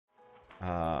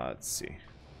Let's see.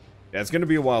 Yeah, it's going to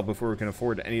be a while before we can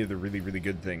afford any of the really, really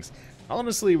good things.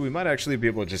 Honestly, we might actually be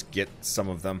able to just get some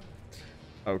of them.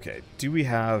 Okay, do we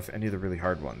have any of the really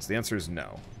hard ones? The answer is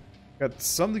no. Got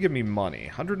some to give me money.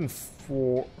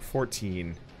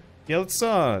 114. Yeah,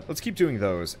 let's keep doing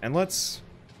those. And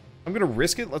I'm gonna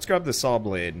risk it. Let's grab the saw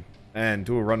blade and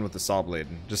do a run with the saw blade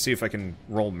and just see if I can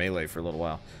roll melee for a little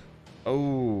while.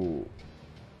 Oh,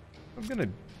 I'm gonna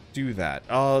do that.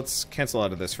 Let's cancel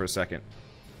out of this for a second.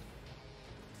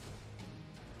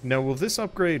 Now, will this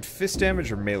upgrade fist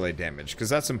damage or melee damage? Because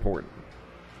that's important.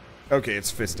 Okay,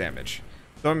 it's fist damage.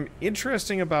 So I'm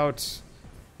interested about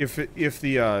if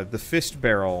the fist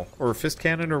barrel or fist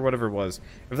cannon or whatever it was,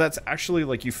 if that's actually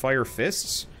like you fire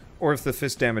fists, or if the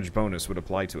fist damage bonus would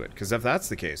apply to it. Because if that's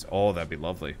the case, oh, that'd be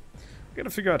lovely. I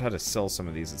gotta figure out how to sell some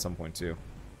of these at some point too.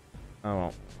 Oh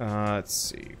well. Let's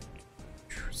see.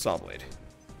 Saw blade.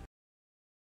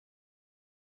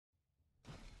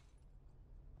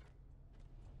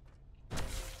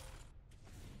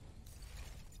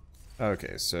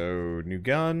 Okay, so new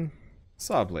gun,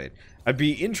 saw blade. I'd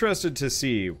be interested to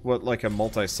see what like a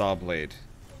multi-saw blade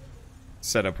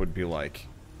setup would be like.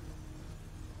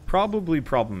 Probably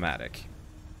problematic.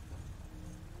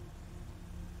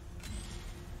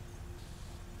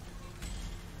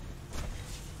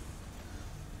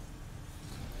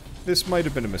 This might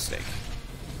have been a mistake.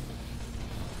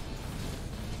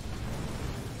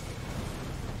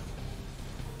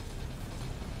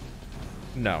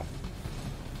 No.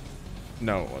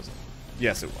 No, it wasn't.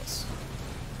 Yes, it was.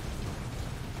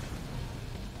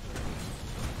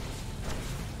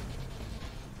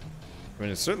 I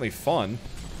mean, it's certainly fun.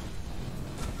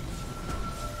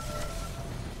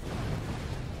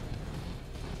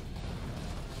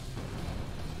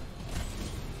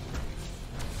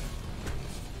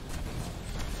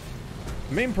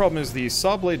 The main problem is the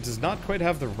saw blade does not quite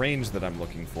have the range that I'm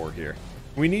looking for here.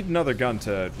 We need another gun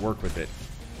to work with it.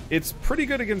 It's pretty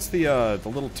good against the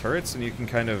little turrets, and you can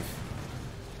kind of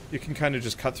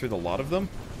just cut through the lot of them.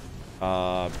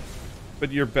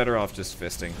 But you're better off just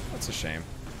fisting. That's a shame.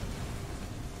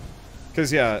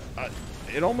 Because yeah,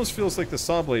 it almost feels like the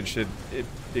saw blade should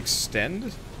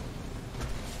extend.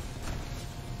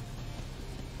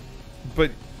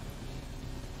 But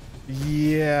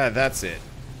yeah, that's it.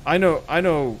 I know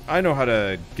how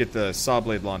to get the saw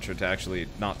blade launcher to actually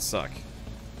not suck.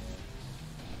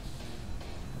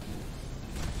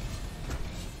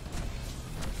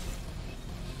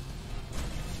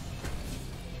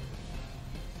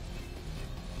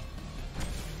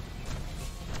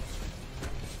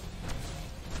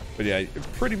 But yeah,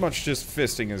 pretty much just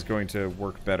fisting is going to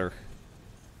work better.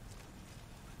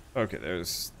 Okay,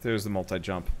 there's the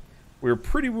multi-jump. We were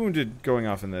pretty wounded going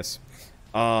off in this.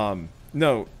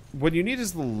 No, what you need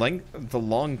is the long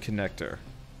connector.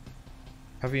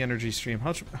 Heavy energy stream.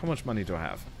 How much money do I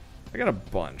have? I got a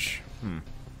bunch.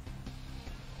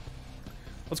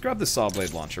 Let's grab the saw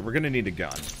blade launcher. We're gonna need a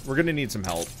gun. We're gonna need some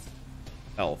health.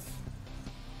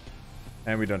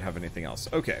 And we don't have anything else.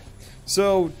 Okay.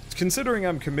 So, considering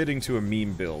I'm committing to a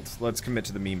meme build, let's commit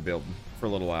to the meme build for a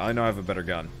little while. I know I have a better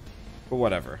gun, but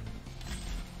whatever.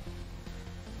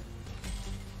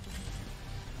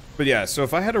 But yeah, so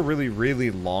if I had a really, really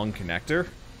long connector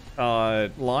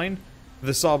line,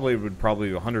 the saw blade would probably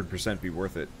 100% be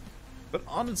worth it. But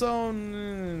on its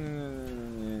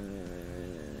own...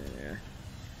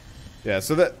 Yeah,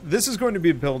 so this is going to be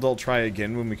a build I'll try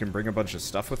again when we can bring a bunch of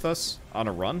stuff with us on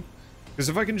a run. Because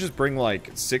if I can just bring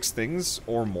like 6 things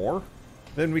or more,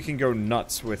 then we can go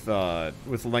nuts with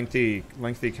lengthy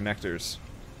connectors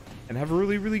and have a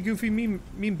really, really goofy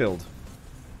meme build.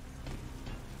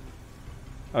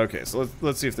 Okay, so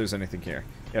let's see if there's anything here.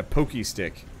 Yeah, pokey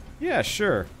stick. Yeah,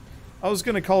 sure. I was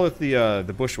gonna call it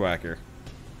the bushwhacker.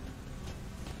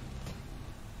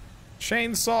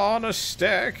 Chainsaw on a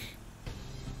stick.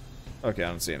 Okay, I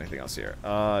don't see anything else here.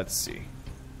 Let's see.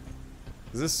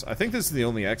 Is this? I think this is the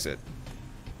only exit.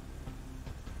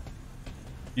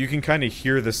 You can kind of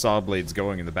hear the saw blades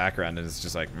going in the background, and it's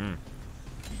just like,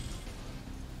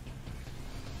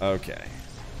 Okay.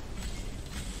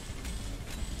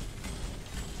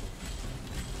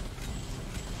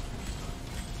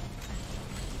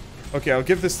 Okay, I'll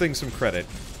give this thing some credit.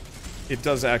 It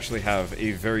does actually have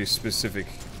a very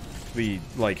specifically,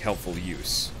 like, helpful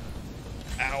use.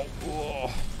 Ow.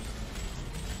 Ugh.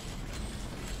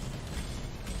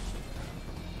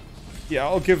 Yeah,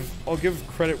 I'll give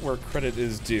credit where credit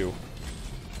is due.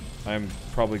 I'm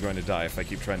probably going to die if I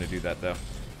keep trying to do that, though.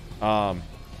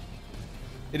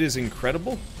 It is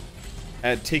incredible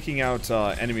at taking out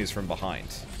enemies from behind.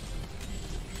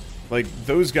 Like,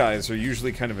 those guys are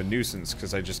usually kind of a nuisance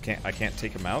because I can't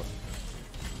take them out.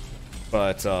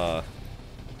 But,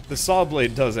 the saw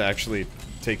blade does actually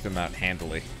take them out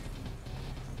handily.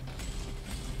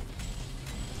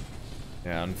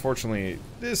 Yeah, unfortunately,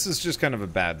 this is just kind of a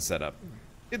bad setup.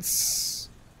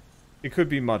 It could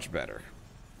be much better.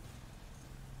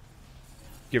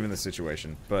 Given the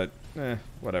situation, but,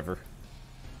 whatever.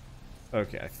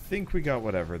 Okay, I think we got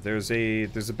whatever. There's a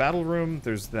battle room,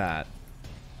 there's that.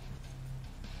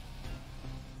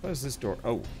 What is this door?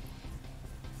 Oh.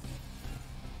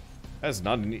 That's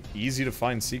not an easy to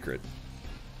find secret.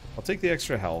 I'll take the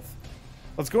extra health.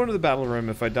 Let's go into the battle room.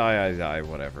 If I die, I die.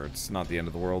 Whatever. It's not the end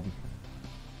of the world.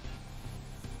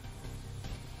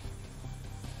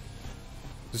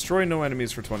 Destroy no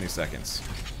enemies for 20 seconds.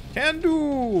 Can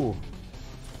do!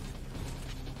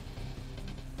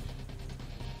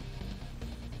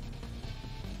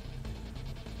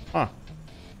 Huh.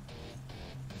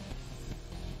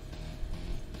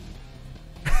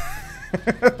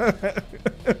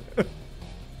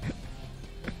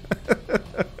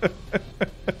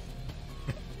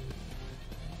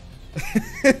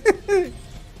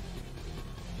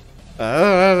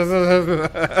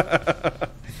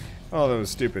 Oh, that was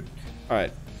stupid.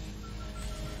 Alright.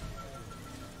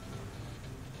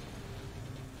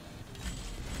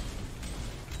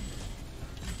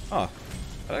 Huh.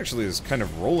 That actually is kind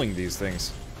of rolling these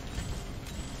things.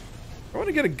 I want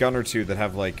to get a gun or two that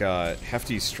have, like,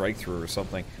 hefty strike-through or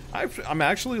something. I'm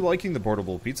actually liking the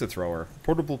portable pizza thrower.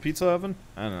 Portable pizza oven?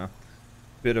 I don't know.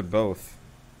 Bit of both.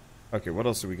 Okay, what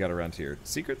else do we got around here?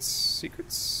 Secrets?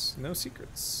 Secrets? No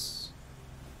secrets.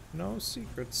 No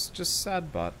secrets. Just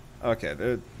sad bot. Okay,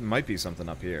 there might be something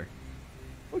up here.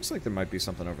 Looks like there might be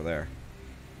something over there.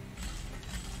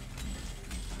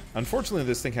 Unfortunately,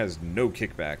 this thing has no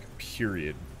kickback,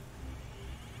 period.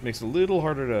 Makes it a little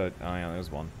harder to... Oh yeah, there's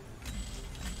one.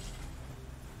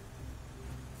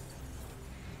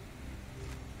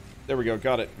 There we go,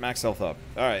 got it. Max health up.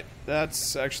 Alright,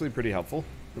 that's actually pretty helpful.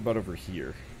 What about over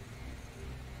here?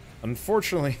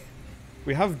 Unfortunately,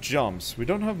 we have jumps. We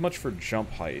don't have much for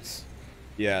jump height.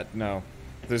 Yeah, no.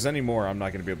 If there's any more, I'm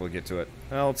not going to be able to get to it.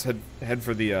 Well, let's head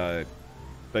for the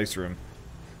dice room.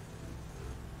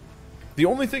 The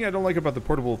only thing I don't like about the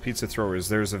portable pizza thrower is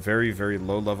there's a very, very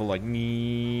low level, like,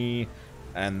 nee,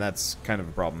 and that's kind of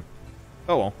a problem.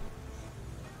 Oh well.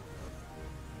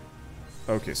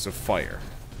 Okay, so fire.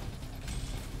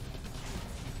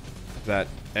 That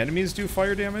enemies do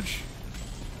fire damage?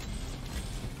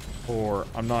 Or,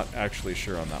 I'm not actually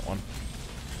sure on that one.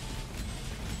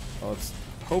 Well, let's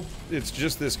hope it's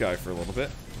just this guy for a little bit.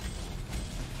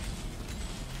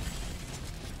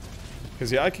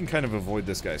 Because, yeah, I can kind of avoid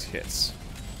this guy's hits.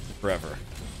 Forever.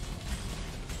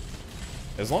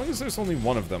 As long as there's only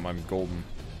one of them, I'm golden.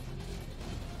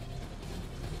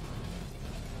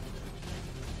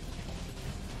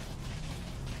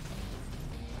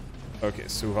 Okay,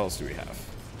 so who else do we have?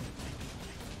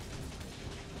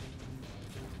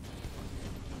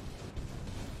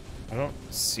 I don't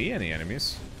see any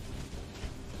enemies.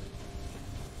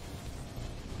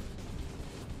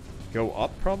 Go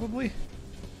up, probably?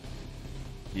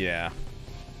 Yeah.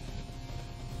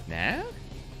 Nah?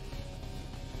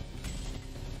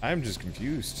 I'm just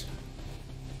confused.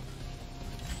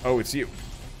 Oh, it's you.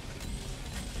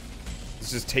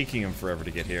 It's just taking him forever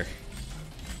to get here.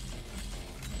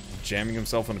 Jamming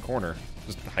himself in a corner.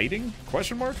 Just hiding?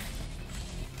 Question mark?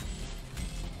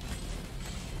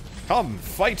 Come,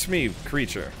 fight me,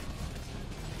 creature.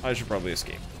 I should probably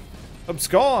escape.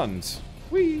 Abscond!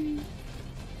 Whee!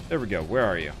 There we go. Where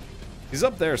are you? He's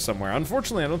up there somewhere.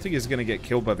 Unfortunately, I don't think he's going to get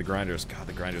killed by the grinders. God,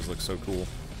 the grinders look so cool.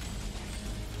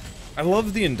 I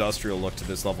love the industrial look to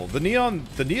this level. The neon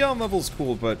level's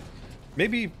cool, but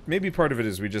maybe part of it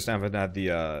is we just haven't had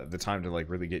the time to like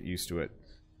really get used to it.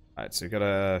 Alright, so we got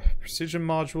a precision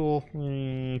module.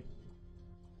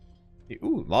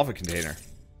 Ooh, lava container.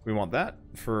 We want that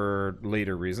for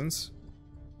later reasons.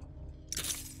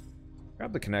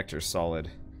 Grab the connector, solid.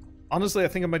 Honestly, I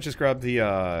think I might just grab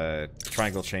the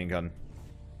triangle chain gun.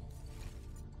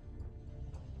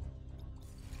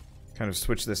 Kind of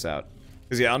switch this out.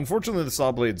 Because, yeah, unfortunately the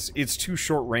saw blades, it's too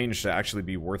short range to actually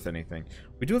be worth anything.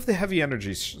 We do have the heavy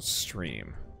energy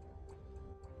stream.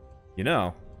 You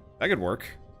know, that could work.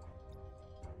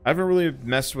 I haven't really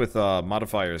messed with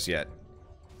modifiers yet.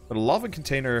 But a lava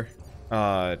container...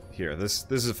 here, this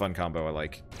is a fun combo I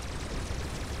like.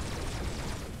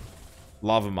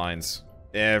 Lava mines.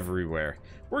 Everywhere.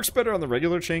 Works better on the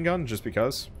regular chain gun, just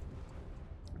because.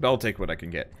 But I'll take what I can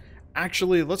get.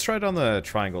 Actually, let's try it on the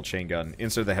triangle chain gun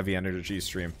instead of the heavy energy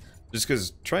stream. Just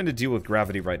because trying to deal with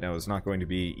gravity right now is not going to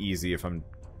be easy if I'm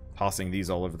tossing these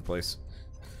all over the place.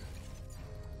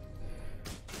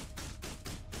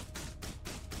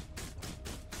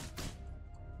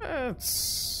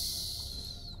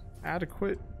 It's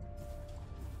adequate.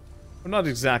 I'm not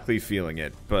exactly feeling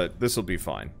it, but this will be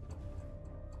fine.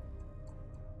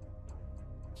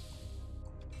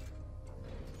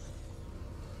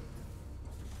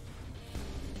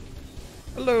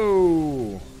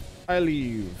 Hello. I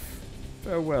leave.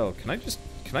 Farewell. Can I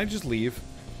just leave?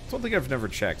 I don't think I've never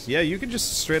checked. Yeah, you can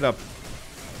just straight up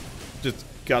just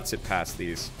guts it past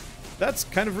these. That's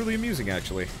kind of really amusing,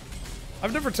 actually.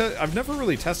 I've never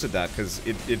really tested that because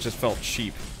it just felt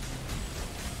cheap.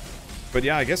 But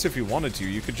yeah, I guess if you wanted to,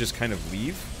 you could just kind of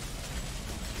leave.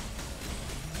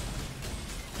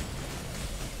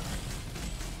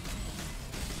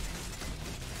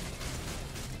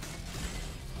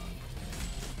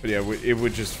 But yeah, it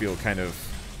would just feel kind of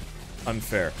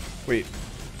unfair. Wait,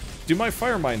 do my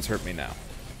fire mines hurt me now?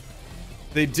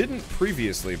 They didn't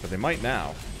previously, but they might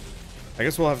now. I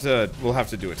guess we'll have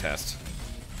to do a test.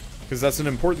 Because that's an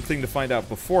important thing to find out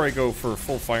before I go for a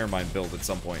full fire mine build at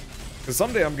some point. Because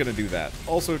someday I'm going to do that.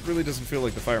 Also, it really doesn't feel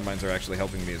like the fire mines are actually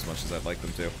helping me as much as I'd like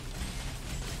them to.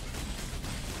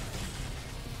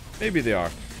 Maybe they are.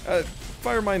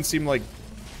 Fire mines seem like...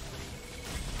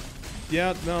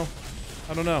 Yeah, no.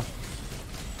 I don't know.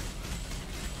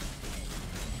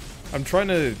 I'm trying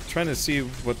to see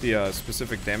what the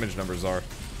specific damage numbers are.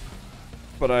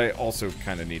 But I also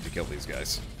kind of need to kill these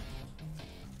guys.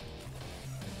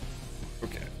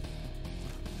 Okay.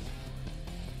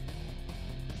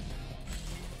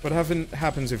 What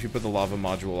happens if you put the lava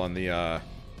module on the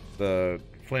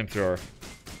flamethrower?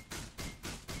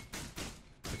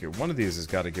 Okay, one of these has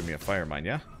got to give me a fire mine,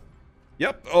 yeah?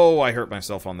 Yep. Oh, I hurt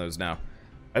myself on those now.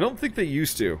 I don't think they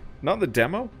used to. Not in the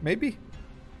demo, maybe?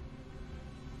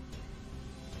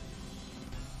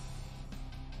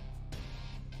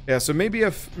 Yeah, so maybe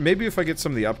if I get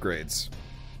some of the upgrades,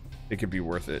 it could be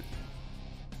worth it.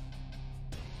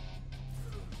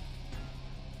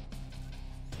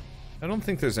 I don't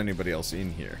think there's anybody else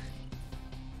in here.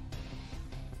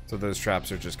 So those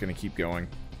traps are just going to keep going.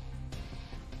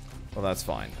 Well, that's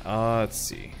fine. Let's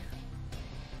see.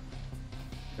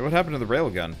 Hey, what happened to the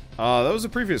railgun? That was a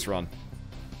previous run.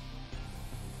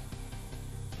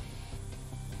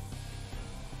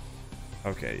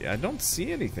 Okay, yeah, I don't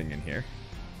see anything in here.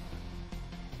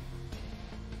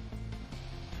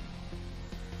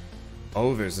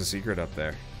 Oh, there's a secret up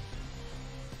there.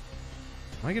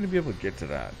 Am I going to be able to get to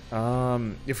that?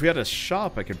 If we had a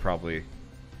shop, I could probably...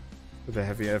 With a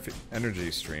heavy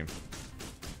energy stream.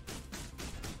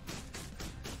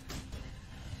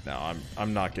 No,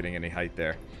 I'm not getting any height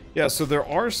there. Yeah, so there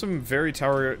are some very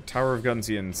Tower of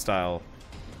Gunsian style...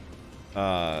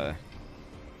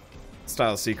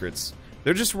 style secrets.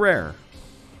 They're just rare.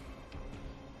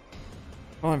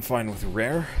 Well, I'm fine with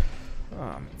rare.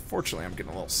 Fortunately, I'm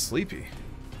getting a little sleepy.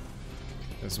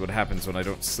 This is what happens when I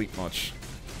don't sleep much.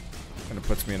 Kind of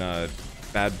puts me in a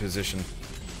bad position.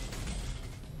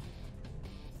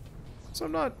 So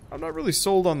I'm not really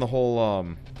sold on the whole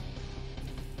I'm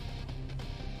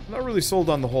not really sold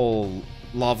on the whole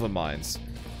lava mines.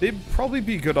 They'd probably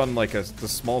be good on like the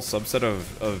small subset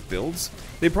of builds.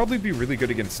 They'd probably be really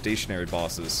good against stationary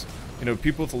bosses. You know,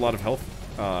 people with a lot of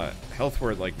health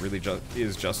where it like really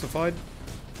is justified.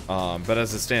 But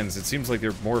as it stands, it seems like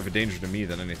they're more of a danger to me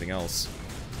than anything else.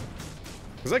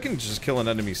 Because I can just kill an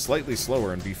enemy slightly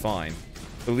slower and be fine.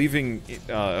 But leaving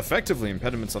effectively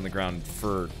impediments on the ground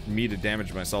for me to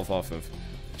damage myself off of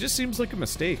just seems like a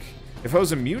mistake. If I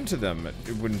was immune to them,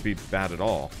 it wouldn't be bad at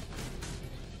all.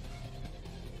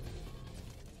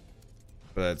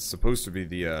 But it's supposed to be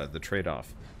the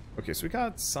trade-off. Okay, so we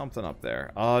got something up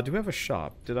there. Do we have a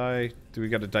shop? Do we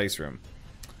got a dice room?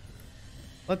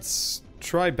 Let's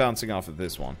try bouncing off of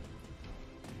this one.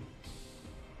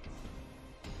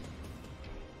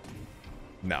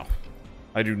 No.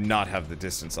 I do not have the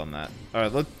distance on that.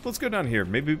 Alright, let's go down here.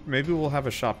 Maybe we'll have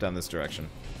a shop down this direction.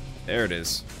 There it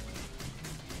is.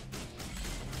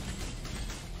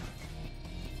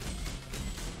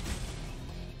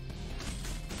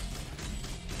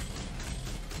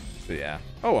 But yeah.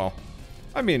 Oh well.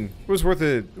 I mean, it was worth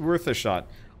a shot.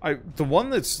 The one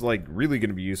that's like really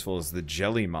going to be useful is the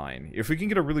jelly mine. If we can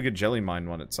get a really good jelly mine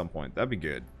one at some point, that'd be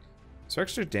good. So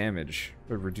extra damage,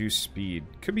 but reduced speed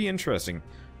could be interesting,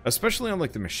 especially on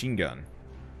like the machine gun.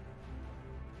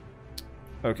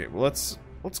 Okay, well let's.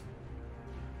 It's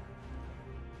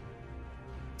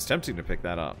tempting to pick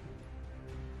that up.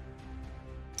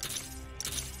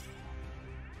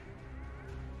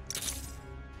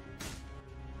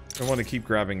 I want to keep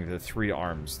grabbing the 3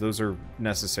 arms. Those are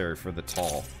necessary for the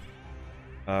tall.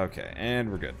 Okay,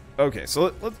 and we're good. Okay,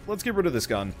 so let's get rid of this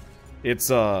gun. It's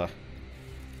not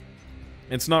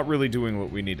really doing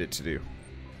what we need it to do.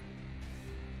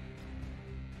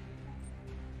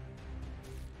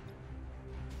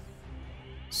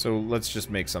 so let's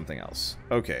just make something else.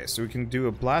 Okay, so we can do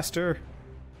a blaster,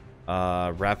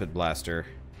 rapid blaster,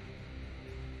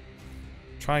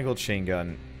 triangle chain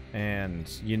gun, and,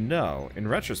 you know, in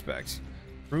retrospect,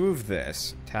 remove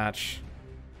this, attach.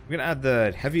 We're gonna add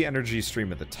the heavy energy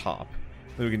stream at the top.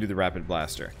 Then we can do the rapid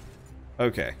blaster.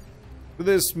 Okay. So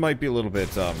this might be a little bit,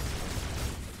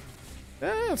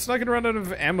 it's not gonna run out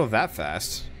of ammo that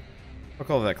fast. I'll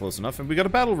call that close enough. And we got a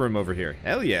battle room over here.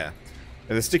 Hell yeah.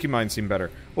 And the sticky mines seem better.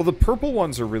 Well, the purple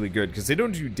ones are really good because they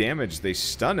don't do damage, they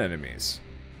stun enemies.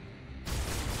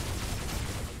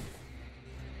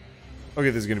 Okay,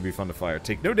 this is gonna be fun to fire.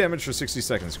 Take no damage for 60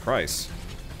 seconds. Christ.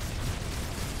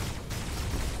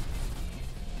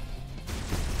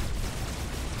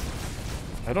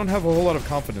 I don't have a whole lot of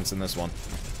confidence in this one.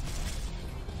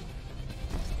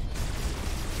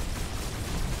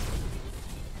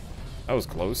 That was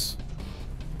close.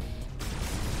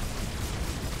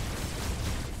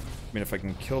 I mean, if I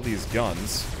can kill these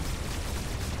guns.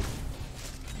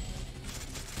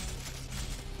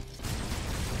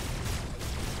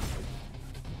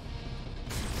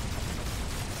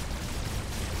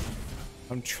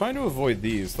 I'm trying to avoid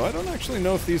these, though I don't actually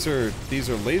know if these are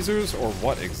lasers or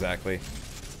what exactly.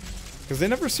 Because they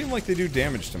never seem like they do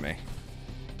damage to me.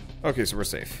 Okay, so we're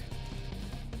safe.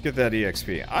 Get that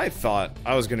EXP. I thought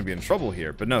I was going to be in trouble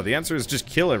here, but no, the answer is just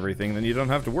kill everything, then you don't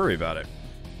have to worry about it.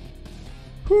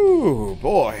 Whew,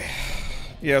 boy.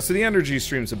 Yeah, so the energy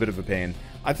stream's a bit of a pain.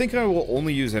 I think I will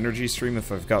only use energy stream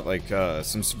if I've got, like,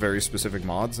 some very specific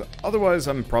mods. Otherwise,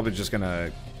 I'm probably just going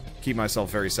to keep myself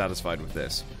very satisfied with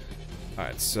this.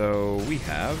 Alright, so we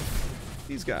have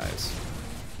these guys.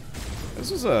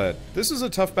 This is a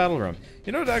tough battle room.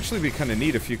 You know, it'd actually be kind of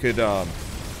neat if you could,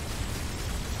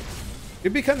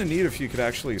 it'd be kind of neat if you could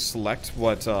actually select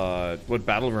what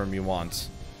battle room you want.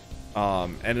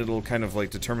 And it'll kind of, like,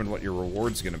 determine what your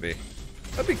reward's gonna be.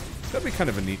 That'd be kind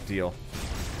of a neat deal.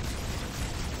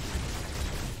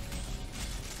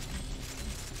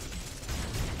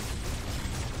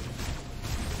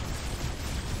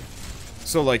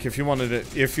 So, like, if you wanted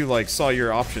it, if you, like, saw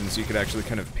your options, you could actually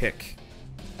kind of pick.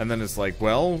 And then it's like,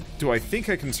 well, do I think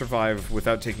I can survive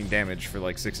without taking damage for,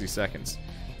 like, 60 seconds?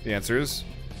 The answer is,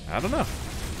 I don't know.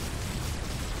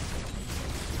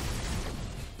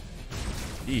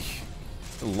 Eek.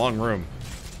 A long room.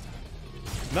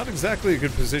 Not exactly a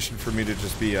good position for me to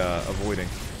just be, avoiding.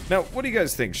 Now, what do you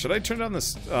guys think? Should I turn down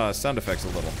the sound effects a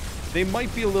little? They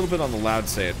might be a little bit on the loud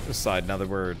side now that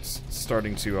we're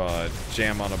starting to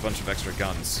jam on a bunch of extra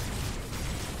guns.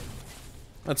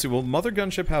 Let's see, will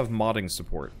Mothergunship have modding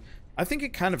support? I think it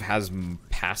kind of has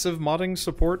passive modding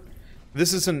support.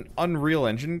 This is an Unreal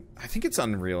Engine. I think it's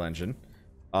Unreal Engine.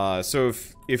 So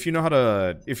if you know how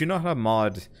to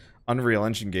mod Unreal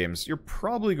Engine games, you're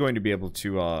probably going to be able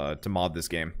to mod this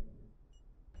game.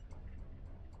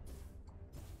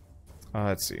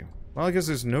 Let's see. Well, I guess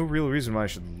there's no real reason why I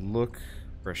should look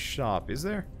for a shop, is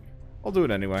there? I'll do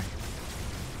it anyway.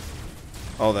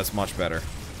 Oh, that's much better.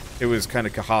 It was kind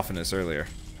of cacophonous earlier.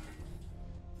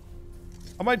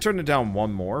 I might turn it down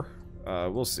one more.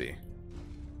 We'll see.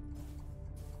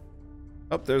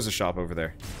 Oh, there's a shop over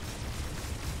there.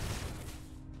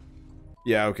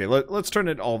 Yeah, okay. Let's turn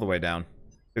it all the way down.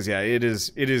 Because yeah, it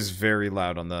is very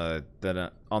loud on the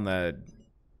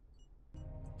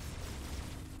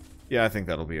Yeah, I think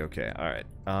that'll be okay. Alright,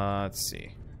 let's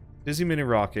see. Dizzy mini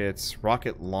rockets,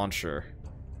 rocket launcher.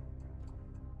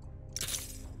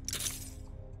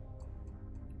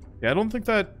 Yeah, I don't think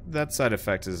that side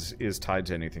effect is tied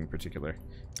to anything particular.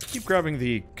 Keep grabbing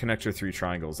the connector 3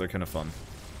 triangles, they're kind of fun.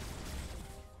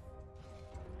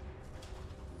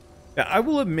 Yeah, I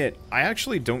will admit, I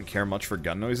actually don't care much for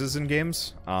gun noises in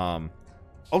games. I'll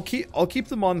keep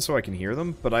them on so I can hear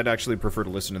them, but I'd actually prefer to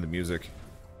listen to the music.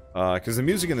 Because the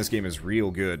music in this game is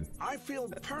real good. I feel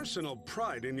personal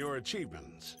pride in your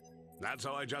achievements. That's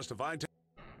how I justify.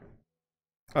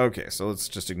 Okay, so let's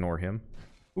just ignore him.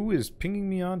 Who is pinging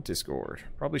me on Discord?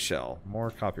 Probably Shell.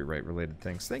 More copyright-related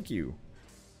things. Thank you.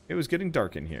 It was getting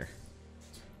dark in here.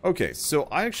 Okay, so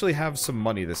I actually have some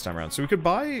money this time around. So we could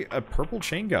buy a purple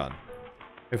chain gun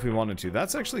if we wanted to.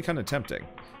 That's actually kind of tempting.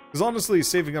 Because honestly,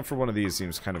 saving up for one of these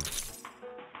seems kind of...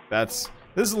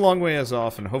 This is a long way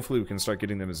off, and hopefully we can start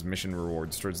getting them as mission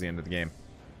rewards towards the end of the game.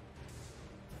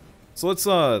 So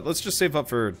let's just save up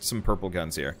for some purple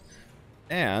guns here.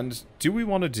 And do we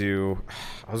want to do?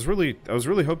 I was really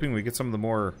hoping we get some of the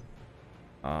more.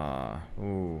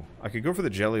 Ooh, I could go for the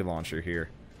jelly launcher here,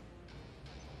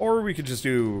 or we could just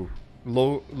do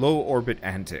low orbit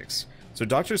antics. So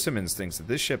Dr. Simmons thinks that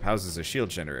this ship houses a shield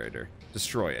generator.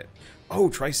 Destroy it. Oh,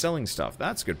 try selling stuff.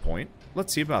 That's a good point.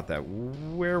 Let's see about that.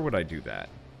 Where would I do that?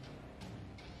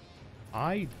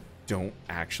 I don't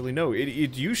actually know.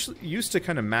 It used to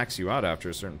kind of max you out after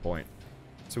a certain point.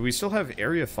 So we still have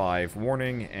Area 5,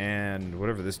 Warning, and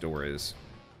whatever this door is.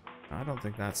 I don't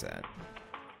think that's it.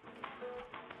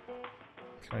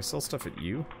 Can I sell stuff at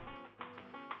you?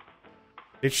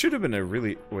 It should have been a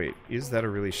really... Wait, is that a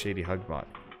really shady Hugbot?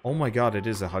 Oh my god, it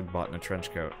is a Hugbot in a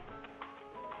trench coat.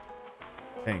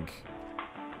 Think.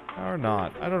 Or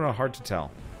not. I don't know, hard to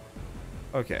tell.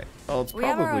 Okay. Well, it's We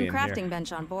probably have our own in crafting here.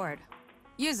 bench on board.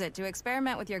 Use it to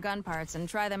experiment with your gun parts and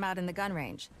try them out in the gun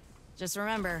range. Just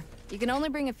remember, you can only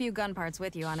bring a few gun parts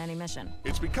with you on any mission.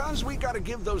 It's because we gotta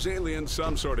give those aliens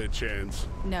some sort of chance.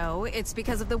 No, it's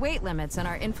because of the weight limits on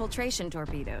our infiltration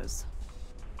torpedoes.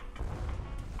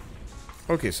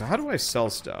 Okay, so how do I sell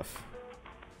stuff?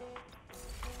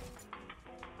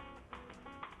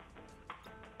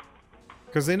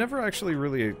 Because they never actually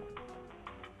really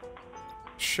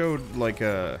showed, like,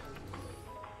 a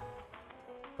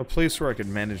place where I could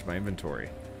manage my inventory.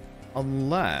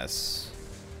 Unless...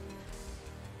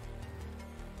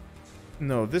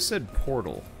 No, this said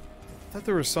portal. I thought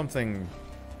there was something...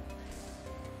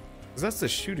 Because that's the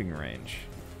shooting range.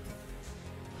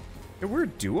 Yeah, where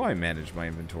do I manage my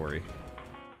inventory?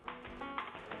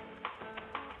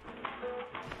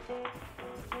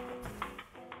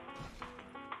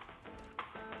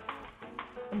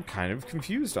 I'm kind of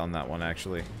confused on that one,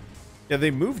 actually. Yeah,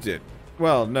 they moved it.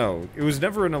 Well, no. It was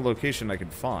never in a location I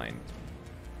could find.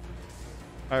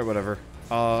 Alright, whatever.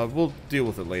 We'll deal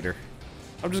with it later.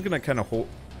 I'm just gonna kind of hold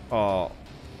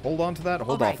on to that?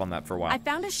 Hold off on that for a while. I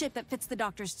found a ship that fits the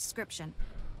doctor's description.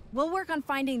 We'll work on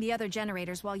finding the other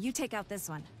generators while you take out this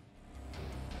one.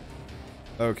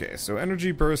 Okay, so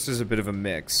energy burst is a bit of a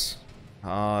mix.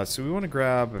 So we want to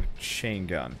grab a chain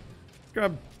gun.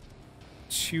 Grab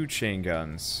 2 chain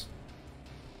guns.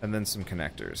 And then some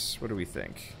connectors. What do we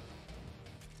think?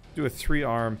 Do a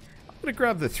 3-arm. I'm gonna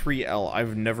grab the 3L.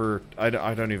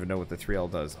 I don't even know what the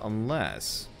 3L does.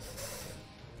 Unless...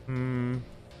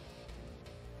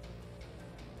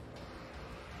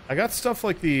 I got stuff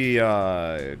like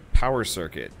the power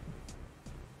circuit.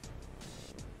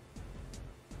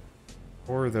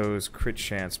 Or those crit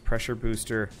chance pressure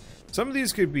booster. Some of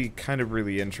these could be kind of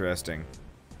really interesting.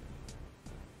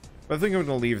 But I think I'm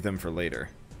going to leave them for later.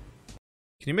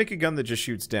 Can you make a gun that just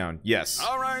shoots down? Yes.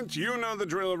 All right, you know the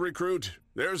drill, recruit.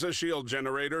 There's a shield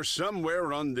generator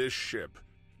somewhere on this ship.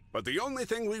 But the only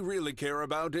thing we really care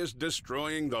about is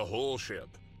destroying the whole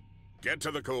ship. Get to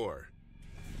the core.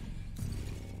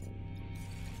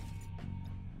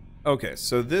 Okay,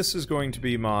 so this is going to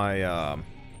be my,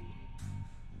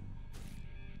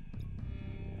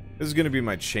 this is going to be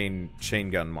my chain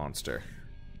gun monster.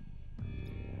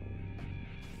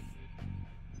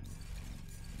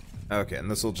 Okay, and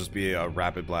this will just be a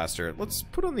rapid blaster. Let's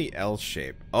put on the L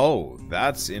shape. Oh,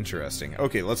 that's interesting.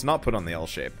 Okay, let's not put on the L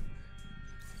shape.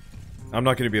 I'm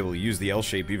not going to be able to use the L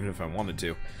shape even if I wanted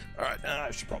to. Alright,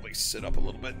 I should probably sit up a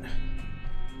little bit.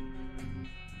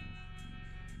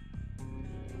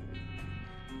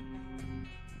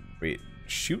 Wait,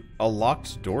 shoot a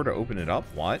locked door to open it up?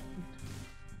 What?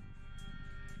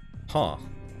 Huh.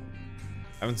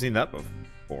 Haven't seen that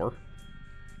before.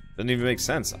 Doesn't even make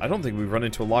sense. I don't think we've run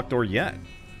into a locked door yet.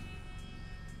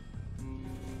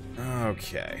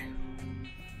 Okay.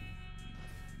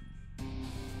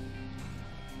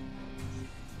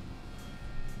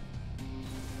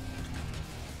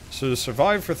 So to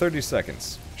survive for 30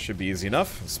 seconds should be easy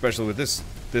enough, especially with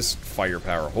this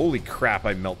firepower. Holy crap,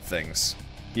 I melt things.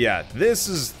 Yeah, this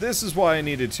is why I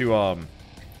needed to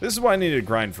this is why I needed to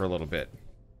grind for a little bit.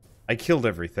 I killed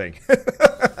everything.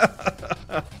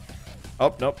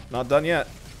 Oh, nope, not done yet.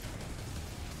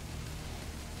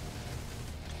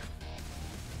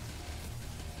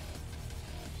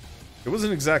 It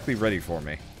wasn't exactly ready for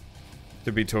me,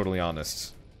 to be totally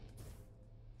honest.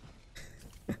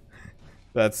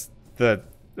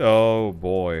 Oh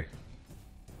boy.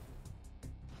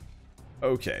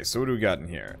 Okay, so what do we got in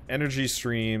here? Energy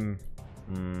stream.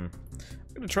 I'm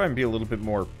gonna try and be a little bit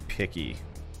more picky,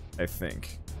 I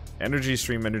think. Energy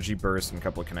stream, energy burst, and a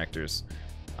couple of connectors.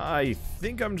 I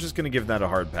think I'm just gonna give that a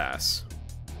hard pass.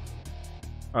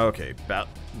 Okay,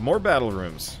 more battle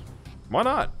rooms. Why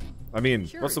not? I mean,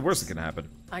 what's the worst that can happen?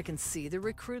 I can see the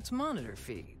recruit's monitor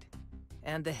feed.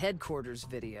 And the headquarters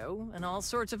video, and all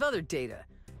sorts of other data.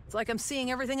 It's like I'm seeing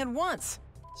everything at once.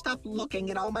 Stop looking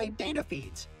at all my data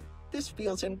feeds. This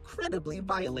feels incredibly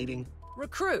violating.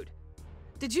 Recruit,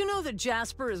 did you know that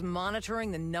Jasper is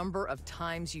monitoring the number of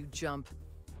times you jump?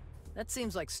 That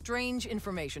seems like strange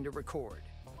information to record.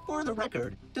 For the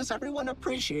record, does everyone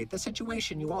appreciate the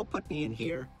situation you all put me in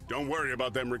here? Don't worry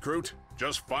about them, recruit.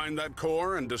 Just find that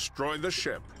core and destroy the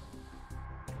ship.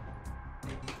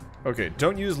 Okay,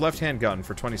 don't use left-hand gun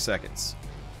for 20 seconds.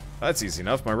 That's easy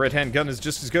enough. My right-hand gun is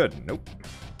just as good. Nope.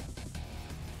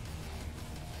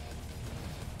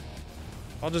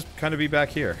 I'll just kind of be back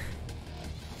here.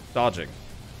 Dodging.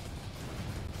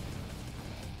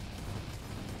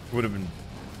 Would have been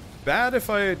bad if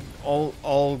I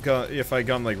if I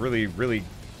gun like really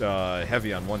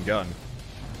heavy on one gun.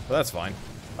 But that's fine.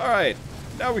 Alright.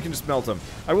 Now we can just melt them.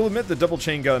 I will admit the double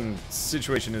chain gun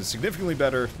situation is significantly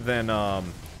better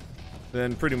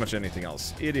than pretty much anything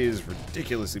else. It is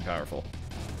ridiculously powerful.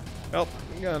 Well,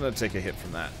 I'm gonna take a hit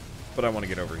from that. But I want to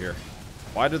get over here.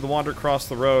 Why did the Wander cross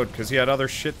the road? Because he had other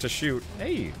shit to shoot.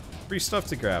 Hey, free stuff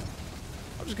to grab.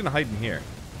 I'm just gonna hide in here.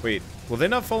 Wait, will they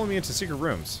not follow me into secret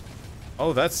rooms?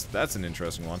 Oh, that's an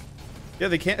interesting one. Yeah,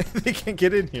 they can't they can't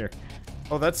get in here.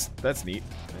 Oh, that's neat.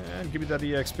 And give me that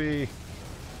EXP.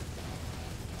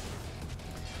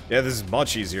 Yeah, this is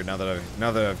much easier now that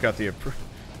I've got the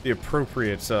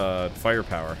appropriate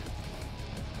firepower.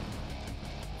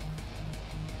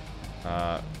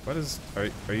 What is?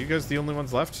 Are you guys the only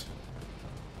ones left?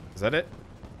 Is that it?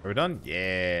 Are we done?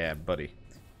 Yeah, buddy.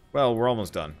 Well, we're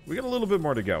almost done. We got a little bit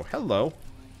more to go. Hello.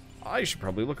 I should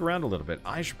probably look around a little bit.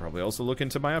 I should probably also look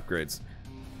into my upgrades.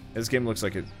 This game looks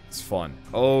like it's fun.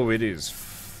 Oh, it is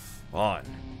fun.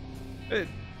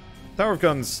 Tower of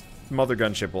Guns,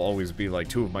 Mothergunship will always be like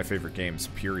two of my favorite games,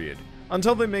 period.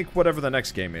 Until they make whatever the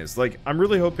next game is. Like, I'm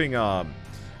really hoping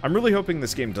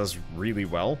this game does really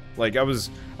well. Like, I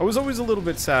was always a little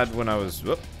bit sad when I was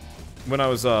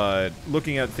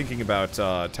thinking about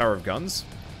Tower of Guns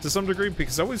to some degree,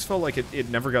 because I always felt like it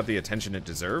never got the attention it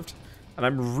deserved. And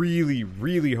I'm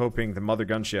really hoping the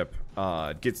Mothergunship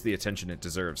gets the attention it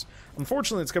deserves.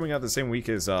 Unfortunately, it's coming out the same week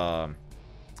as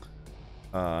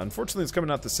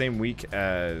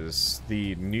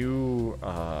the new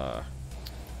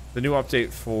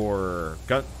update for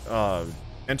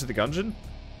Enter the Gungeon,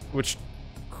 which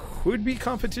could be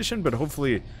competition, but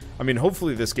hopefully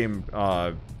this game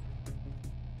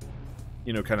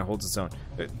you know, kind of holds its own.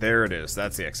 There it is.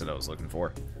 That's the exit I was looking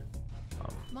for.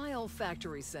 My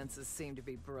olfactory senses seem to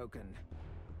be broken.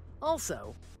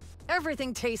 Also,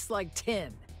 everything tastes like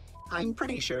tin. I'm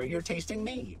pretty sure you're tasting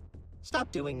me.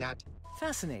 Stop doing that.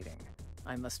 Fascinating.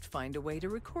 I must find a way to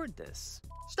record this.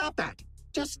 Stop that.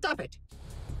 Just stop it.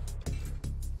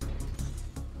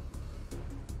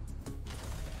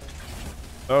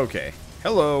 Okay.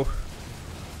 Hello.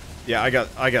 Yeah,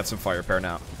 I got some firepower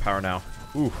now.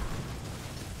 Ooh.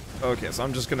 Okay, so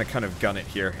I'm just gonna kind of gun it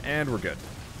here, and we're good.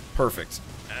 Perfect.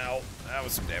 Ow, that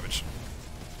was some damage.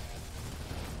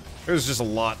 There's just a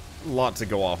lot to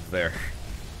go off there.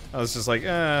 I was just like,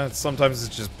 sometimes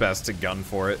it's just best to gun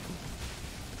for it.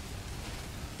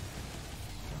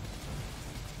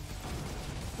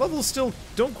 Levels still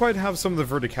don't quite have some of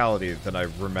the verticality that I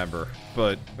remember,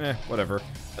 but whatever.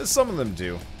 Some of them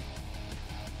do.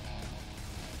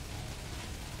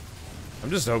 I'm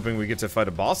just hoping we get to fight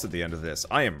a boss at the end of this.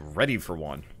 I am ready for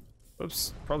one.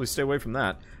 Oops, probably stay away from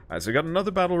that. Alright, so we got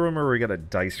another battle room, or we got a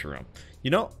dice room. You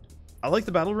know, I like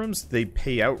the battle rooms. They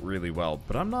pay out really well,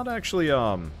 but I'm not actually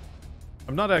having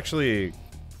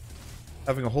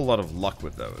a whole lot of luck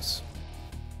with those.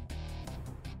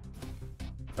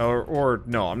 Or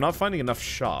no, I'm not finding enough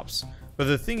shops. But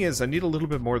the thing is, I need a little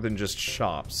bit more than just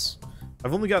shops.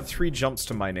 I've only got 3 jumps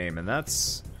to my name, and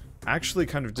that's actually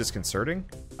kind of disconcerting.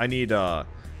 I need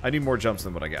more jumps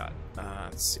than what I got.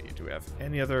 Let's see, do we have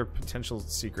any other potential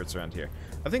secrets around here?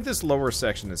 I think this lower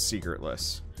section is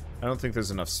secretless. I don't think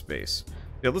there's enough space.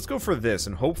 Yeah, let's go for this,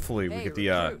 and hopefully we get the,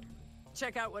 recruit.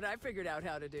 Check out what I figured out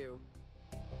how to do.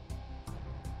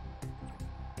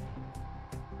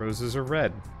 Roses are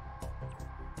red.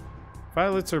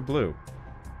 Violets are blue.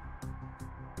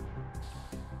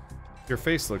 Your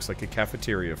face looks like a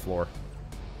cafeteria floor.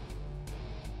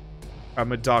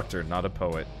 I'm a doctor, not a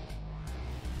poet.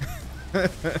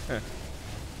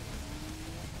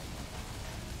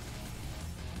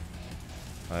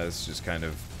 Let's just kind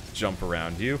of jump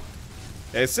around you.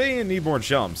 It's saying you need more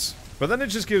jumps, but then it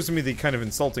just gives me the kind of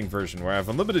insulting version where I have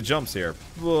unlimited jumps here,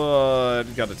 but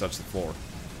gotta touch the floor.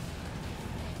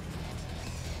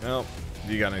 Well,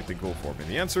 you got anything cool for me?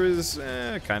 The answer is,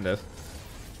 kinda.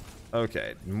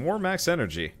 Okay, more max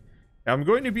energy. I'm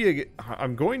going to be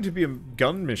a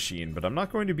gun machine, but I'm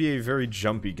not going to be a very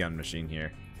jumpy gun machine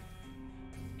here.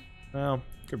 Well,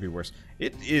 could be worse.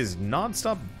 It is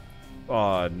non-stop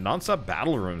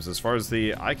battle rooms as far as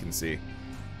the eye can see.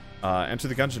 Enter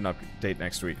the Gungeon update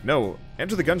next week. No,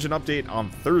 Enter the Gungeon update on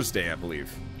Thursday, I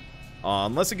believe.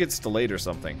 Unless it gets delayed or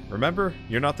something. Remember,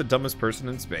 you're not the dumbest person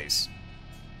in space.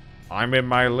 I'm in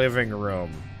my living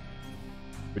room.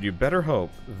 But you better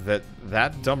hope that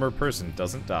that dumber person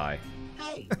doesn't die.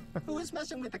 Hey, who is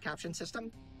messing with the caption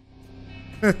system?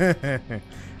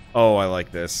 Oh, I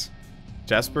like this.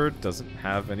 Jasper doesn't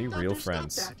have any real Doctor, stop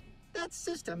friends. that. That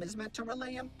system is meant to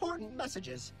relay important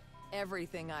messages.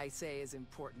 Everything I say is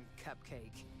important,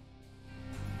 Cupcake.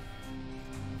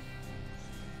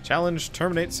 Challenge,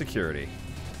 terminate security.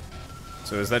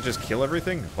 So does that just kill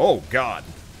everything? Oh, God.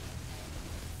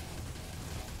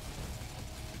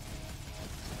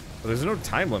 Well, there's no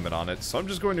time limit on it, so I'm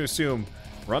just going to assume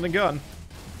run and gun.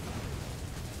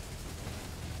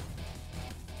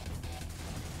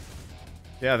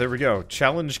 Yeah, there we go.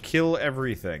 Challenge, kill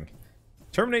everything.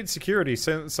 Terminate security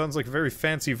sounds like a very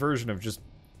fancy version of just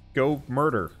go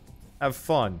murder. Have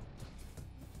fun.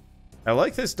 I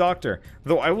like this doctor,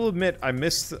 though I will admit I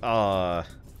missed the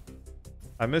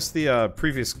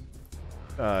previous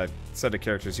set of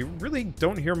characters. You really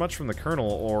don't hear much from the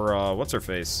Colonel or what's her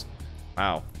face.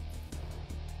 Wow.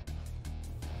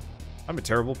 I'm a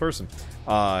terrible person.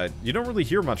 You don't really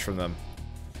hear much from them.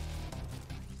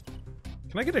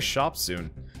 Can I get a shop soon?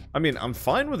 I mean, I'm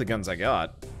fine with the guns I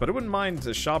got, but I wouldn't mind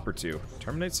a shop or two.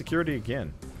 Terminate security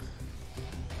again.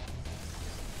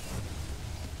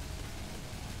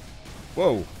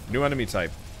 Whoa, new enemy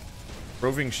type.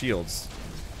 Roving shields.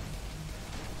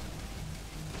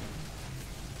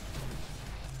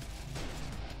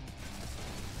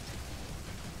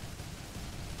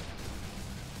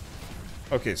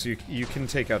 Okay, so you can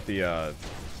take out the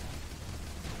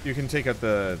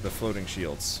floating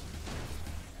shields.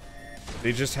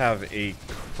 They just have a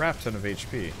crap ton of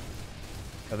HP.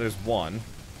 Now there's one.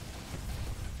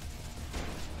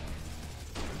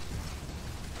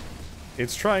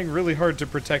 It's trying really hard to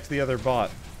protect the other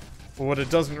bot. But what it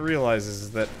doesn't realize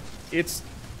is that it's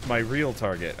my real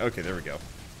target. Okay, there we go.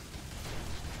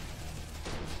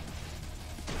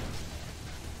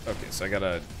 Okay, so I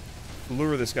gotta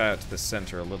lure this guy out to the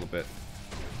center a little bit.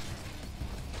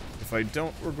 If I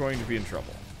don't, we're going to be in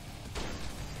trouble.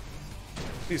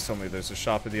 Please tell me there's a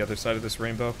shop at the other side of this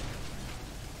rainbow.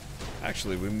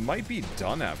 Actually, we might be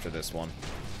done after this one.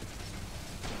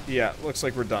 Yeah, looks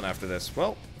like we're done after this.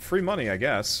 Well, free money, I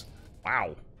guess.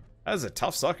 Wow. That is a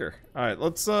tough sucker. Alright,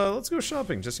 let's go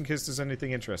shopping, just in case there's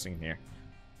anything interesting in here.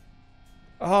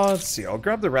 Let's see. I'll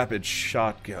grab the rapid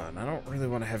shotgun. I don't really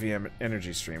want a heavy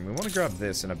energy stream. We want to grab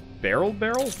this in a barrel?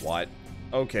 What?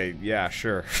 Okay, yeah,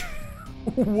 sure.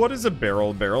 What is a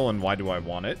barrel and why do I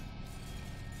want it?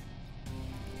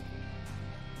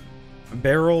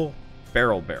 Barrel.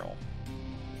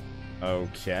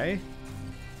 Okay.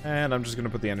 And I'm just going to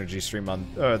put the energy stream on,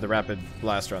 the rapid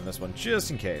blaster on this one, just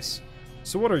in case.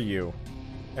 So what are you?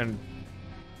 And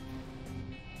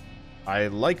I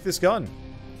like this gun.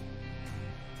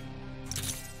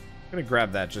 I'm going to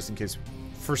grab that just in case,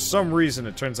 for some reason,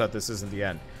 it turns out this isn't the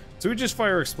end. So we just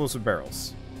fire explosive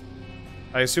barrels.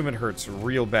 I assume it hurts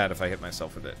real bad if I hit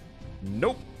myself with it.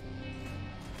 Nope.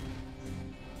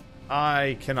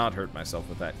 I cannot hurt myself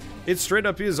with that. It straight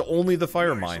up is only the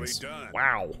fire mines.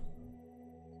 Wow.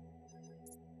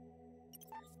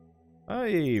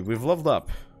 Hey, we've leveled up.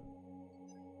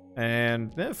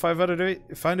 And 5 out of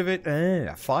 8.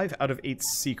 5 out of 8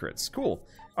 secrets. Cool.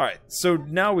 Alright, so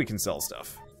now we can sell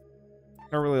stuff.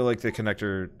 I don't really like the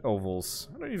connector ovals.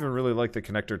 I don't even really like the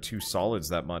connector 2 solids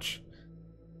that much.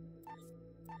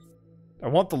 I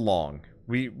want the long.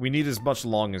 We need as much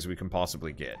long as we can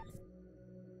possibly get.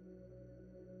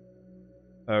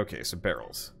 Okay, so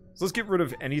barrels. So let's get rid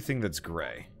of anything that's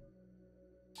gray.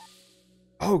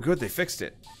 Oh, good, they fixed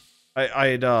it.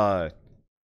 So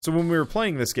when we were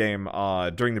playing this game,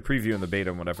 during the preview and the beta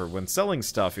and whatever, when selling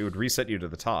stuff, it would reset you to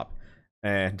the top.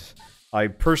 And I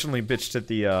personally bitched at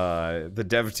the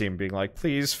dev team, being like,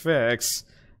 please fix.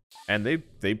 And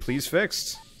they please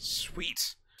fixed.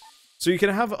 Sweet. So you can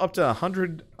have up to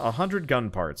 100 gun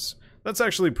parts. That's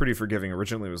actually pretty forgiving.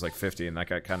 Originally it was like 50, and that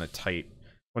got kind of tight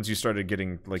once you started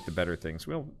getting, like, the better things.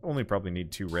 We'll only probably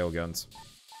need 2 railguns.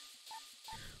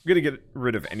 I'm gonna get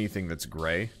rid of anything that's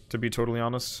gray, to be totally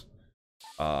honest.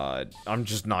 I'm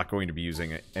just not going to be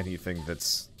using anything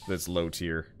that's low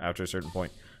tier after a certain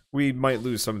point. We might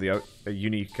lose some of the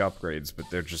unique upgrades, but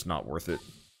they're just not worth it.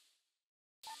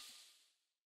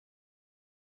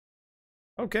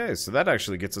 Okay, so that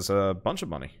actually gets us a bunch of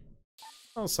money.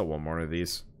 I'll sell one more of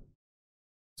these.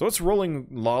 So what's rolling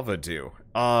lava do?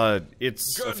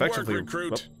 It's Good effectively... work,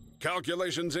 recruit.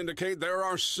 Calculations indicate there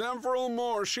are several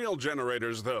more shield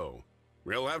generators, though.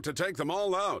 We'll have to take them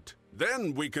all out.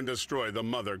 Then we can destroy the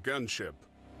Mothergunship.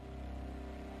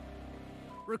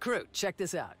 Recruit, check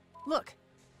this out. Look.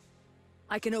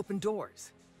 I can open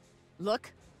doors.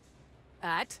 Look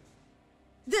at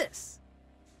this.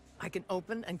 I can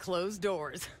open and close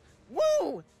doors.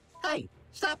 Woo! Hey,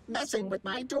 stop messing with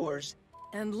my doors.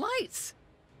 And lights.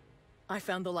 I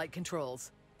found the light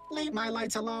controls. Leave my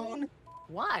lights alone.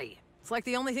 Why? It's like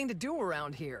the only thing to do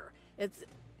around here. It's...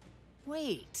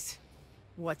 Wait.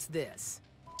 What's this?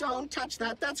 Don't touch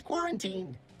that, that's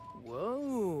quarantine.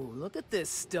 Whoa, look at this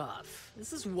stuff.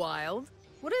 This is wild.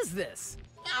 What is this?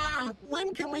 Ah,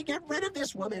 when can we get rid of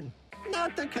this woman?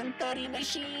 Not the confetti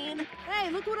machine. Hey,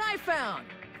 look what I found.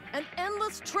 An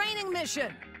endless training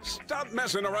mission. Stop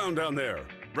messing around down there.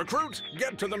 Recruits,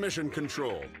 get to the mission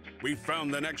control. We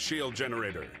found the next shield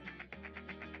generator.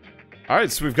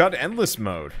 Alright, so we've got endless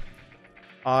mode.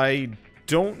 I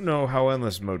don't know how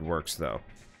endless mode works, though.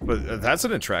 But that's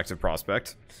an attractive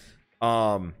prospect.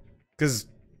 Because...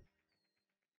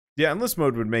 yeah, endless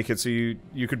mode would make it so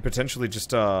you could potentially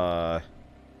just, well,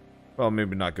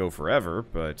 maybe not go forever,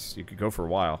 but you could go for a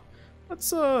while.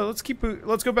 Let's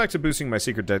go back to boosting my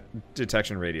secret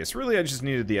detection radius. Really, I just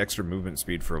needed the extra movement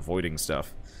speed for avoiding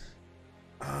stuff.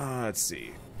 Let's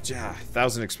see. Yeah,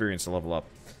 1,000 experience to level up.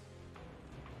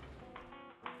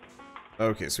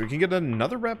 Okay, so we can get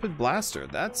another rapid blaster.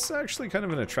 That's actually kind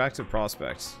of an attractive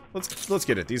prospect. Let's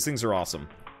get it. These things are awesome.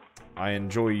 I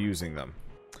enjoy using them.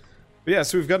 But yeah,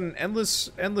 so we've got an endless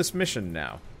mission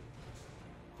now.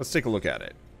 Let's take a look at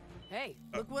it. Hey,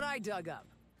 look what I dug up.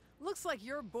 Looks like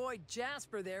your boy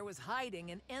Jasper there was hiding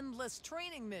an endless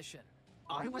training mission.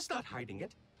 I was not hiding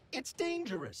it. It's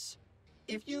dangerous.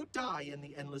 If you die in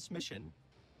the endless mission,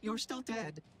 you're still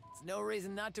dead. It's no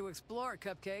reason not to explore,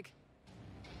 Cupcake.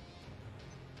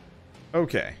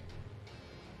 Okay.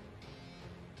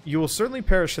 You will certainly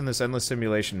perish in this endless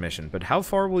simulation mission, but how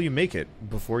far will you make it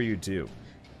before you do?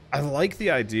 I like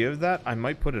the idea of that. I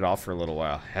might put it off for a little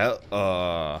while.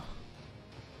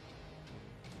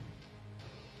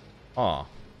 Aw.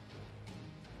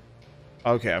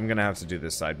 Okay, I'm gonna have to do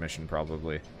this side mission,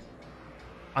 probably.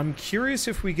 I'm curious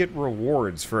if we get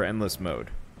rewards for endless mode.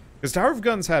 Because Tower of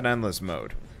Guns had endless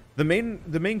mode. The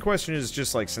main question is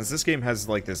just, like, since this game has,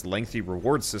 like, this lengthy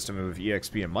reward system of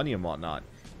EXP and money and whatnot,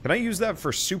 can I use that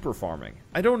for super farming?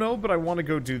 I don't know, but I want to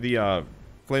go do the,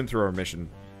 flamethrower mission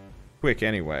quick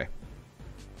anyway.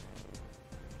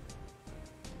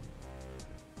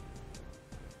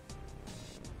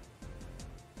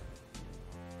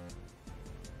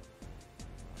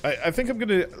 I think I'm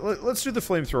gonna... let's do the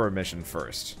flamethrower mission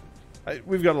first.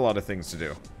 We've got a lot of things to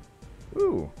do.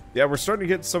 Ooh. Yeah, we're starting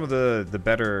to get some of the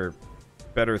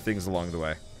better things along the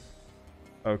way.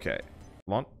 Okay.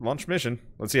 Launch mission.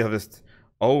 Let's see how this...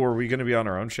 oh, are we gonna be on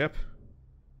our own ship?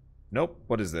 Nope.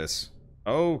 What is this?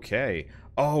 Okay.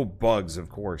 Oh, bugs, of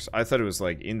course. I thought it was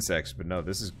like insects, but no,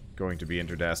 this is going to be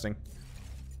interdasting.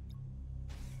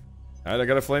 Alright, I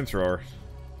got a flamethrower.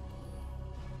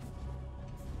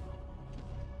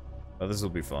 Oh, this will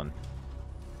be fun.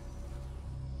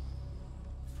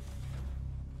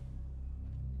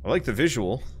 I like the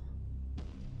visual.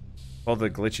 All the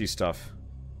glitchy stuff.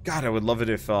 God, I would love it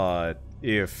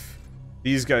if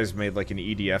these guys made like an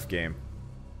EDF game.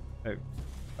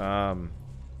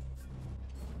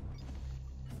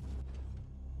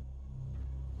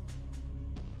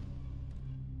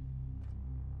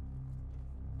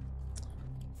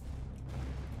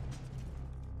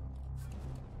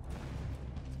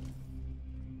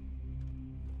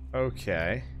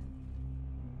 Okay.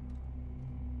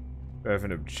 Do I have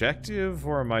an objective,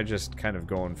 or am I just kind of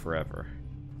going forever?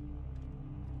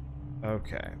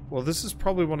 Okay. Well, this is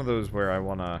probably one of those where I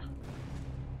wanna...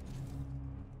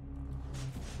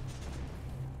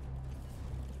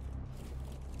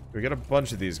 we got a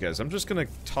bunch of these guys. I'm just gonna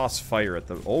toss fire at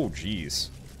them. Oh, jeez.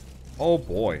 Oh,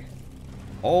 boy.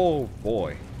 Oh,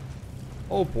 boy.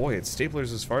 Oh, boy. It's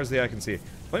staplers as far as the eye can see.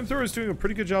 Flamethrower is doing a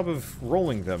pretty good job of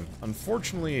rolling them.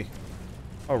 Unfortunately...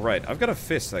 oh, right. I've got a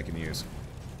fist I can use.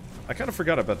 I kind of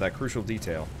forgot about that crucial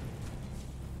detail.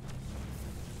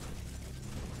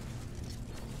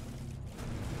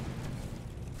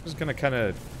 I'm just gonna kind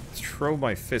of throw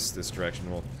my fist this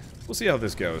direction. We'll see how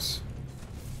this goes.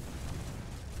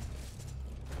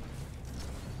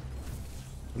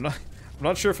 I'm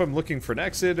not sure if I'm looking for an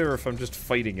exit or if I'm just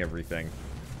fighting everything.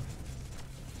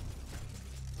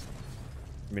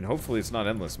 I mean, hopefully it's not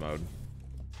endless mode.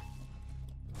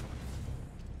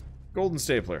 Golden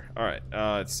stapler. Alright,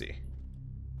 let's see.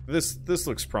 This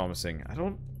looks promising.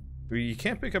 You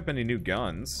can't pick up any new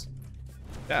guns.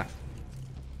 Yeah.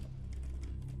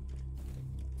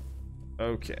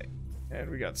 Okay. And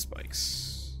we got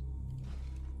spikes.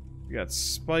 We got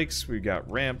spikes, we've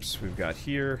got ramps, we've got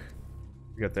here.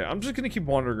 We got there. I'm just gonna keep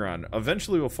wandering around.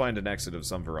 Eventually we'll find an exit of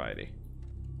some variety.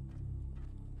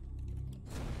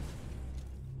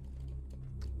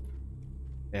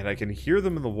 And I can hear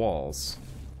them in the walls.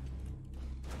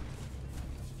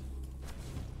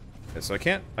 Okay, so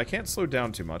I can't slow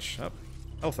down too much. Oh,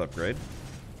 health upgrade.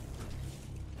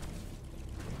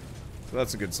 So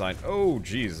that's a good sign. Oh,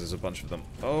 geez, there's a bunch of them.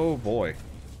 Oh, boy.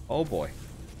 Oh, boy.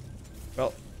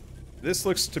 Well, this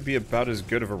looks to be about as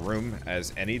good of a room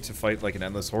as any to fight like an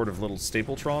endless horde of little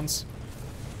Stapletrons.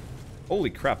 Holy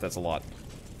crap, that's a lot.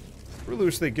 I really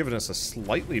wish they'd given us a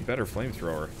slightly better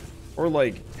flamethrower. Or,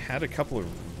 like, had a couple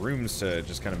of rooms to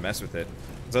just kind of mess with it.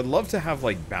 Because I'd love to have,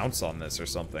 like, bounce on this or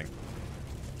something.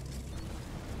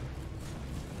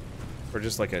 Or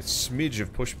just, like, a smidge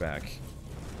of pushback.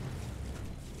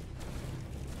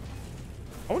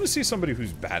 I want to see somebody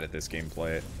who's bad at this game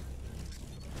play it.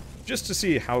 Just to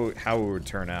see how it would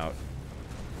turn out.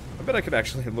 I bet I could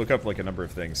actually look up, like, a number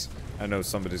of things. I know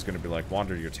somebody's going to be like,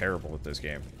 Wander, you're terrible at this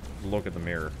game. Look at the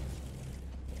mirror.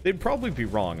 They'd probably be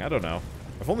wrong. I don't know.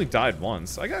 I've only died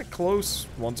once. I got close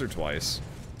once or twice.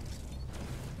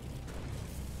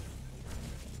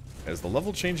 Is the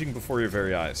level changing before your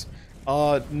very eyes?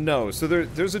 No. So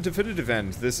there's a definitive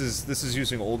end. This is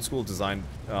using old school design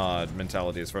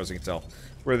mentality, as far as I can tell,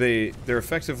 where they're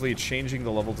effectively changing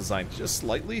the level design just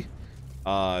slightly,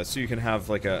 so you can have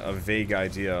like a vague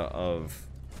idea of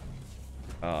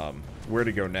where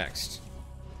to go next.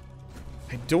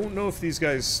 I don't know if these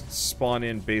guys spawn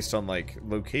in based on, like,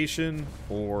 location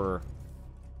or...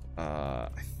 I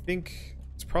think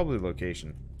it's probably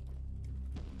location.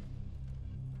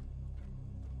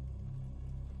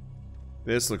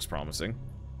 This looks promising.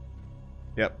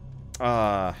 Yep.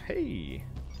 Hey.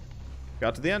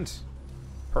 Got to the end.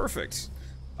 Perfect.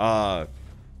 Nope.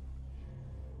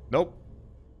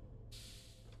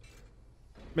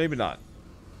 Maybe not.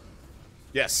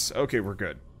 Yes. Okay, we're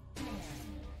good.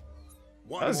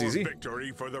 One more easy.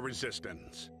 Victory for the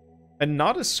Resistance. And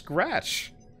not a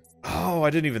scratch. Oh, I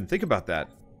didn't even think about that.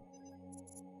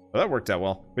 Well, that worked out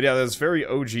well. But yeah, that's very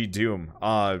OG Doom.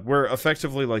 Where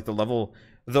effectively, like,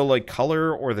 the like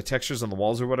color or the textures on the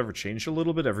walls or whatever changed a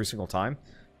little bit every single time.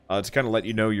 To kind of let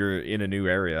you know you're in a new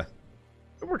area.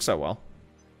 It works out well.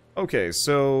 Okay,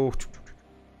 so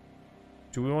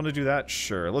do we want to do that?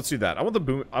 Sure, let's do that. I want the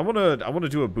boom. I want to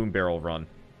do a boom barrel run.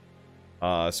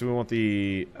 So we want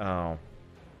the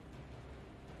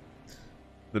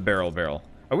barrel.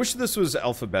 I wish this was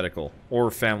alphabetical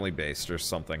or family based or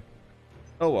something.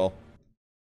 Oh well.